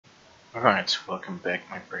Alright, welcome back,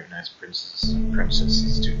 my very nice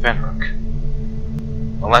princesses to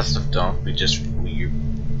Phantaruk. Well, last of done, we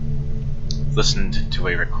listened to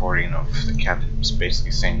a recording of the captain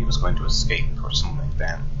basically saying he was going to escape or something like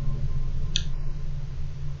that.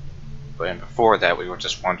 But before that, we were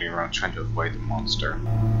just wandering around trying to avoid the monster.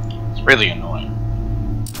 It's really annoying.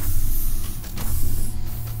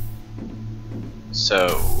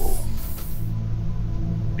 So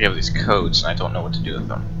we have these codes, and I don't know what to do with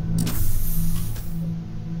them.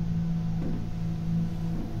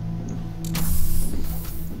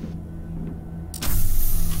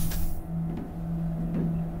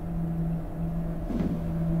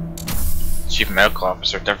 Chief Medical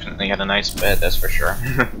Officer definitely had a nice bed, that's for sure.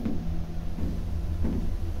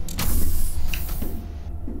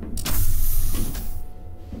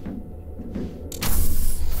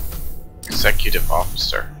 Executive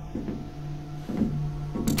Officer.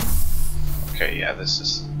 Okay, yeah, this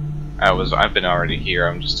is... I've been already here,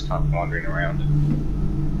 I'm just kind of wandering around.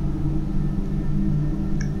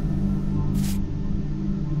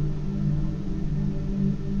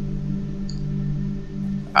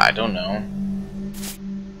 I don't know.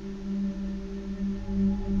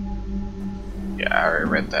 Yeah, I already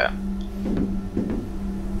read that.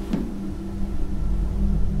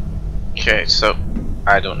 Okay, so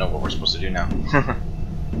I don't know what we're supposed to do now.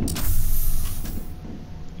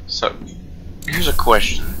 So, here's a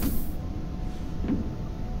question.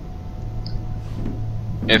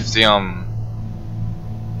 If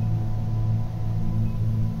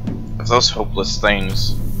if those hopeless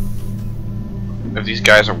things, if these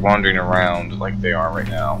guys are wandering around like they are right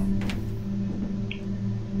now,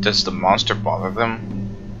 does the monster bother them?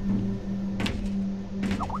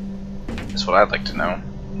 That's what I'd like to know.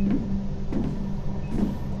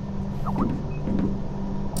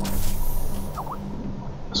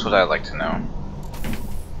 That's what I'd like to know.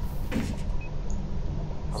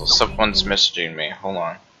 Well, someone's messaging me. Hold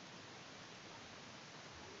on.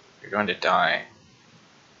 You're going to die.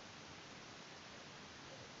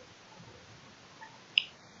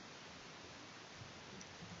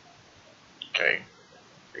 Okay.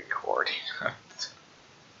 Recording.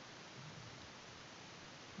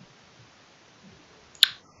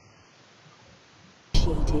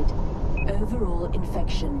 Overall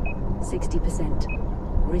infection 60%.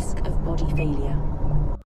 Risk of body failure.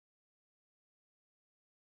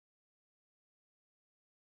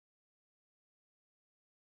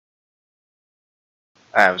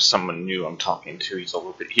 I have someone new I'm talking to. He's a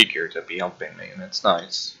little bit eager to be helping me, and it's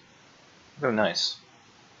nice. Very nice.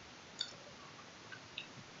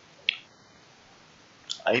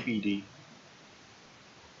 IBD.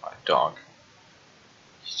 My dog.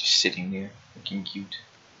 He's just sitting there, looking cute.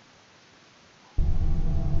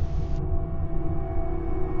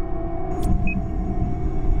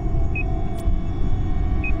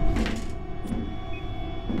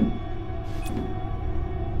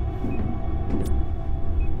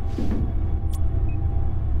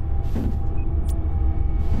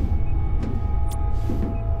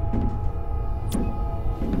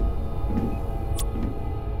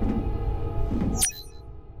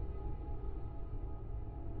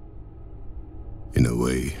 In a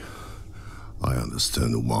way, I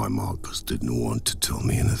understand why Marcus didn't want to tell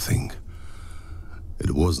me anything.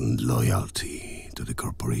 It wasn't loyalty to the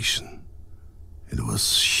corporation. It was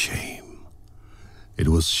shame. It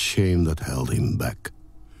was shame that held him back.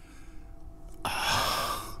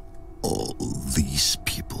 All these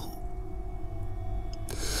people.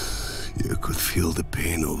 You could feel the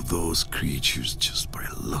pain of those creatures just by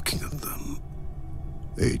looking at them.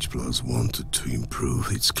 H+ wanted to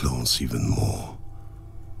improve its clones even more.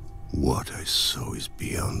 What I saw is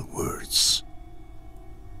beyond words.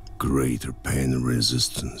 Greater pain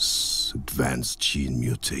resistance, advanced gene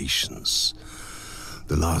mutations.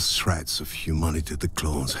 The last shreds of humanity the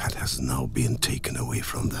clones had has now been taken away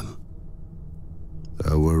from them.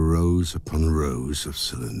 There were rows upon rows of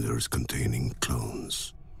cylinders containing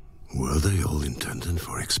clones. Were they all intended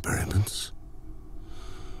for experiments?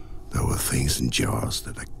 There were things in jars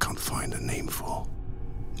that I can't find a name for.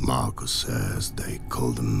 Marcus says they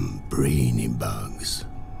call them brainy bugs.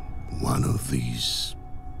 One of these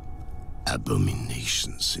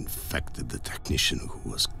abominations infected the technician who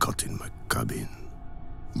was caught in my cabin.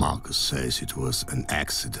 Marcus says it was an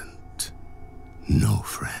accident. No,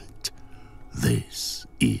 friend. This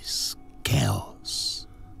is chaos.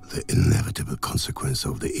 The inevitable consequence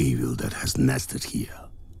of the evil that has nested here.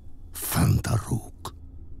 Phantaruk.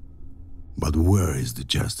 But where is the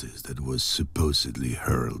justice that was supposedly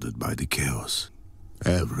heralded by the chaos?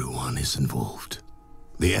 Everyone is involved.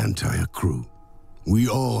 The entire crew. We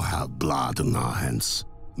all have blood on our hands.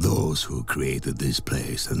 Those who created this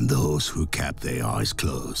place and those who kept their eyes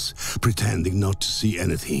closed, pretending not to see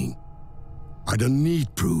anything. I don't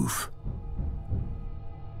need proof.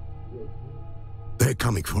 They're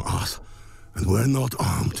coming for us, and we're not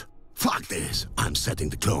armed. Fuck this! I'm setting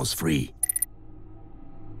the clones free.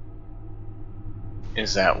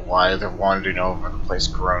 Is that why they're wandering over the place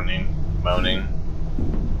groaning, moaning?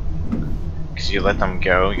 Because you let them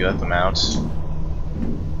go, you let them out.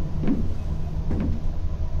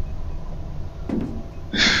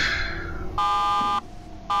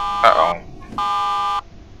 Uh-oh.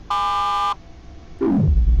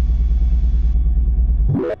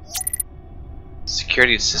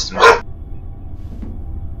 Security systems.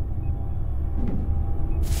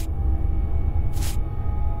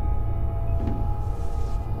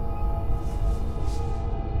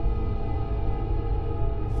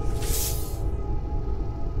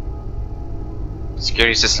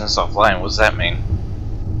 Security systems offline, what does that mean?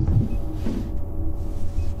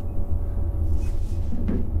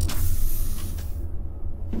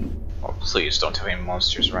 Oh, please don't have any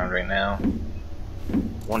monsters around right now.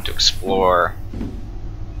 I want to explore.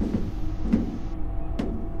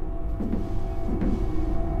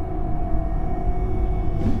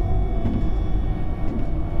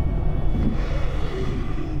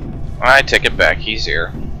 I take it back, he's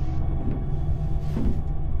here.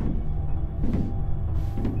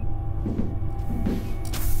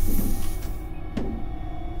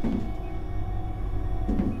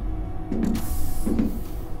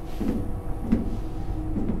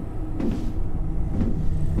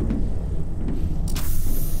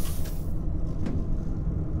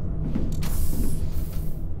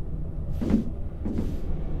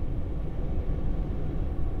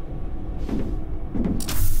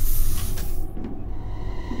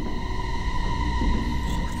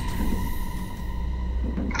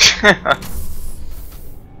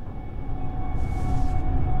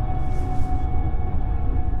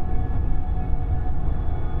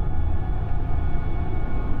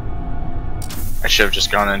 I should have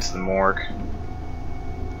just gone into the morgue.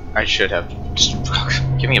 I should have just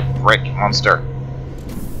give me a break, monster.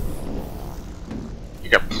 You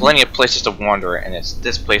got plenty of places to wander, and it's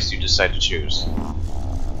this place you decide to choose.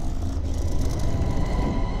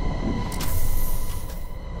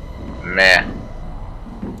 Meh.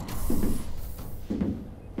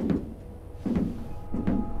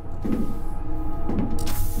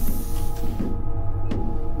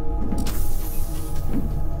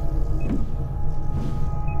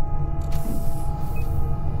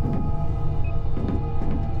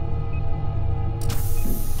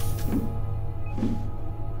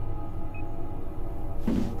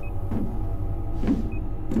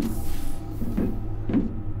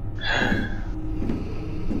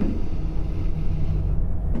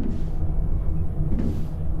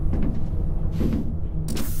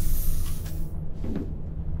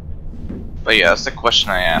 But yeah, that's the question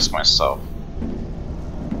I ask myself.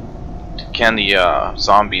 Can the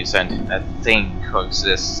zombies and that thing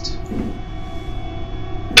coexist?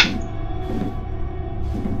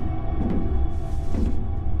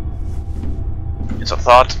 It's a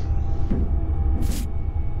thought.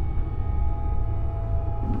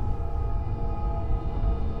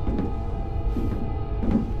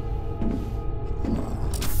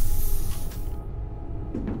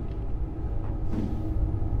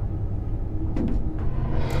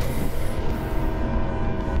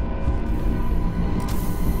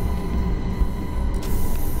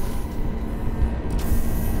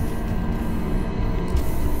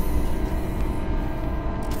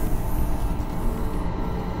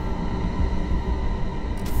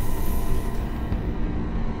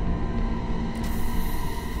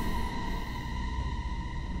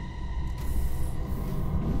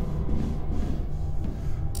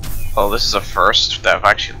 Well, this is a first that I've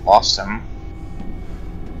actually lost him.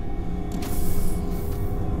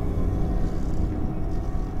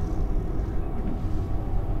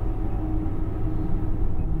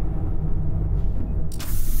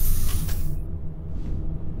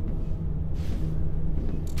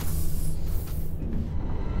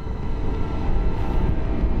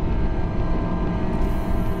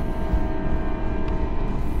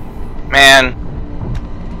 Man.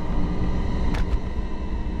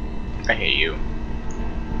 I hate you.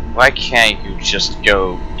 Why can't you just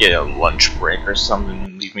go get a lunch break or something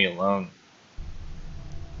and leave me alone?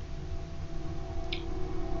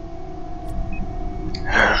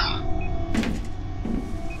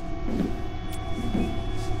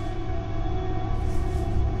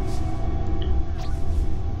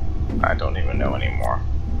 I don't even know anymore.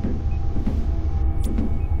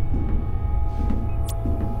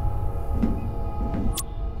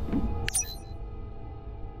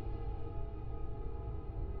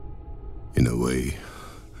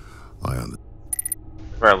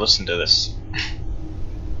 Bro, listen to this.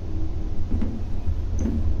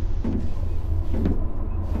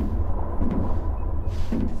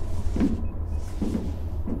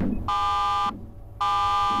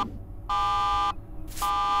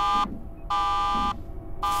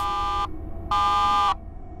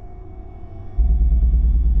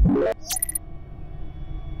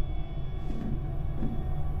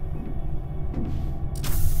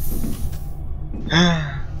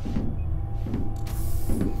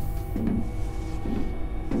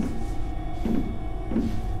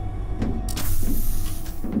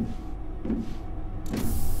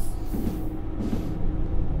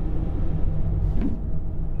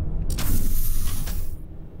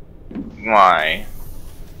 Why?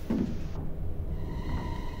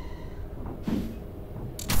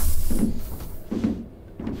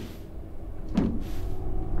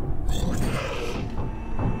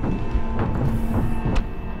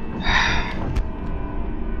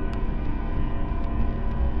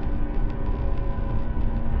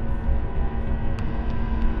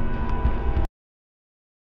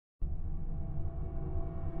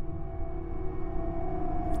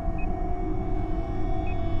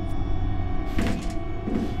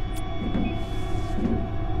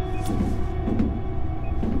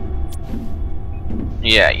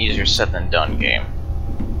 Yeah, easier said than done, game.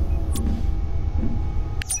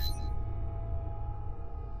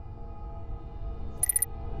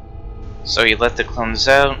 So he let the clones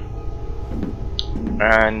out,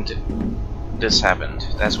 and this happened.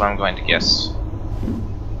 That's what I'm going to guess.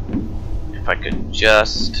 If I could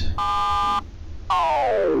just...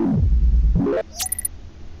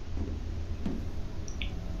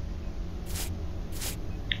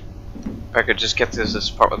 If I could just get to this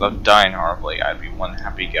part without dying horribly, I'd be one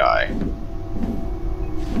happy guy.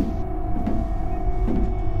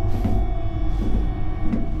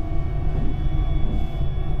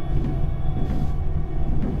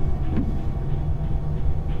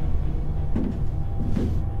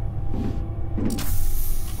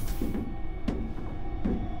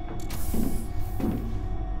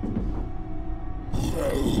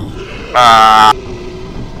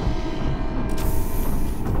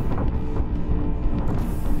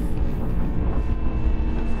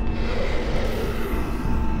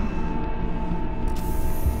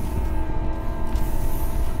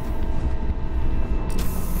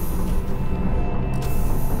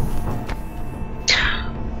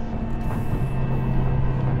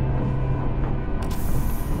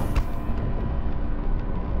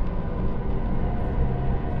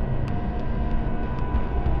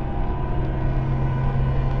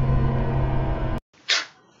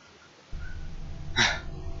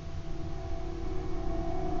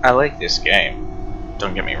 I like this game,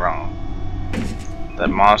 don't get me wrong. That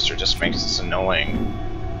monster just makes this annoying.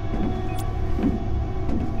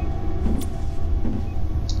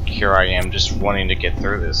 Here I am just wanting to get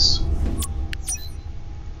through this.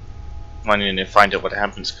 Wanting to find out what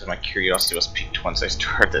happens because my curiosity was piqued once I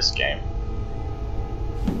started this game.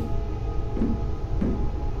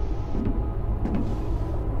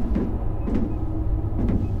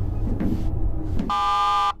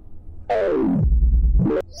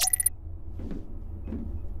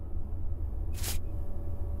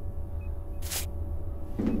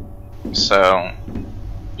 So,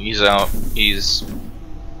 he's out. He's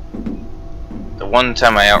the one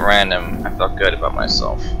time I outran him, I felt good about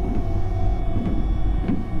myself.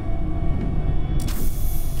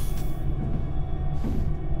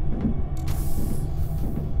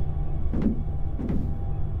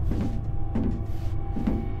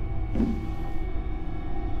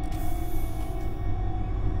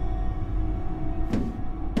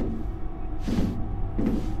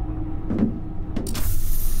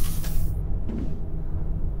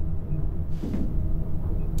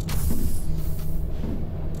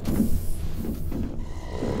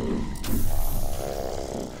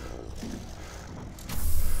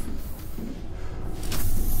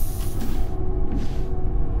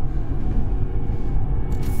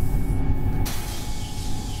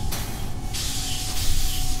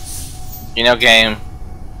 You know, game,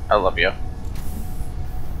 I love you,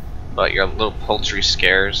 but your little poultry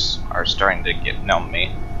scares are starting to get numb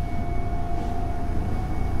me.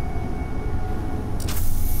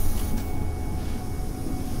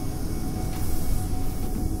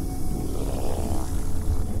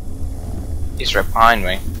 He's right behind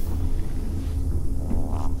me.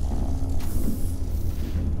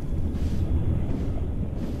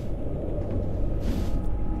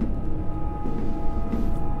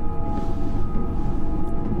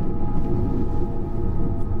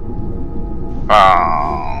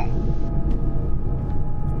 Oh.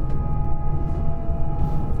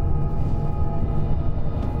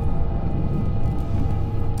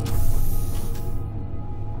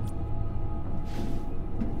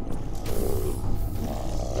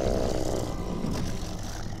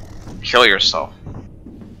 Kill yourself.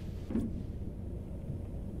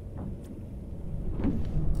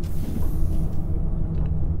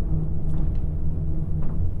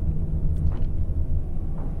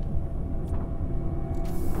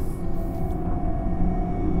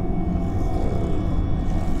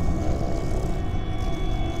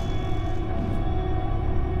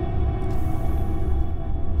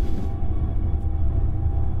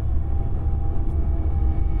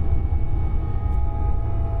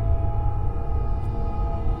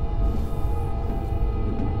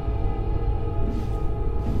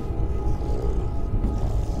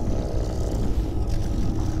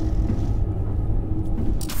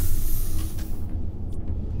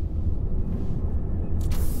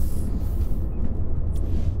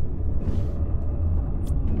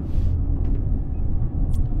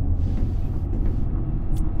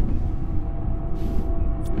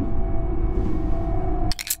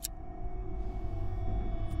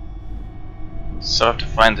 So I have to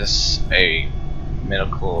find this a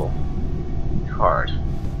medical card.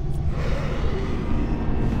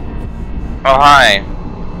 Oh hi.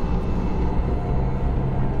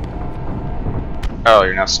 Oh,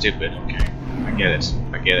 you're not stupid. Okay, I get it.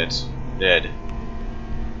 I get it. Dead.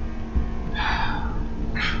 How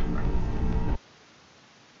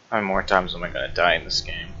many more times am I gonna die in this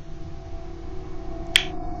game?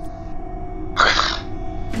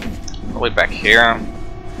 Probably back here.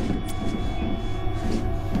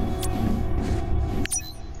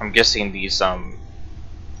 I'm guessing these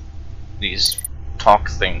talk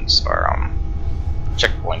things are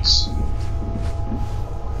checkpoints.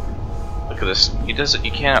 Look at this. He does it.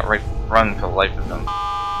 You cannot run for the life of him.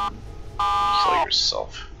 Kill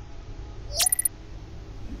yourself.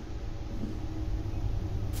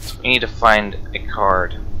 So we need to find a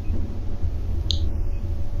card.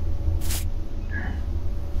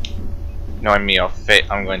 Knowing me,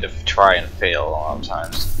 I'm going to try and fail a lot of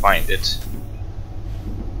times to find it.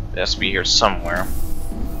 It has to be here somewhere.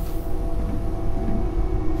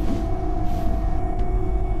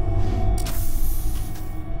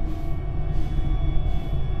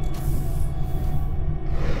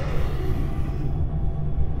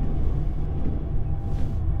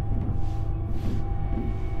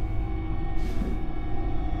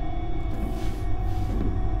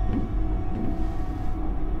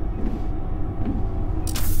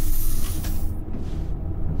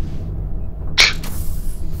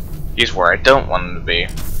 He's where I don't want him to be.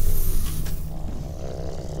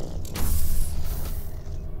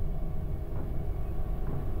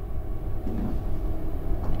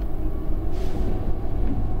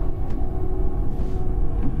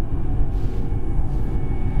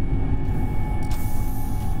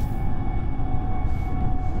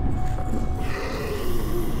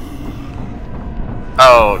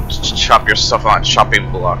 Oh, chop yourself on a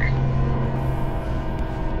chopping block.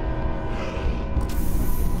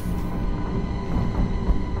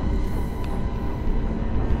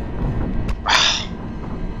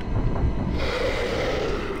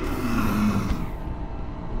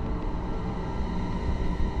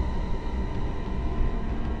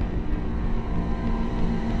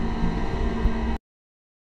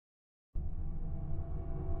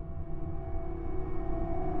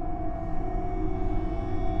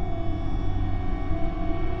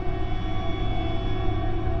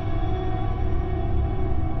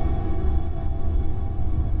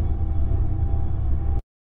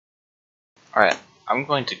 Alright, I'm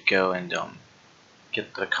going to go and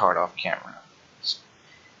get the card off camera.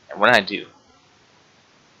 And when I do,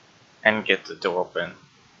 and get the door open,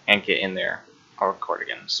 and get in there, I'll record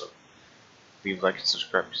again. So leave a like and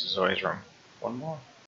subscribe because there's always room. One more.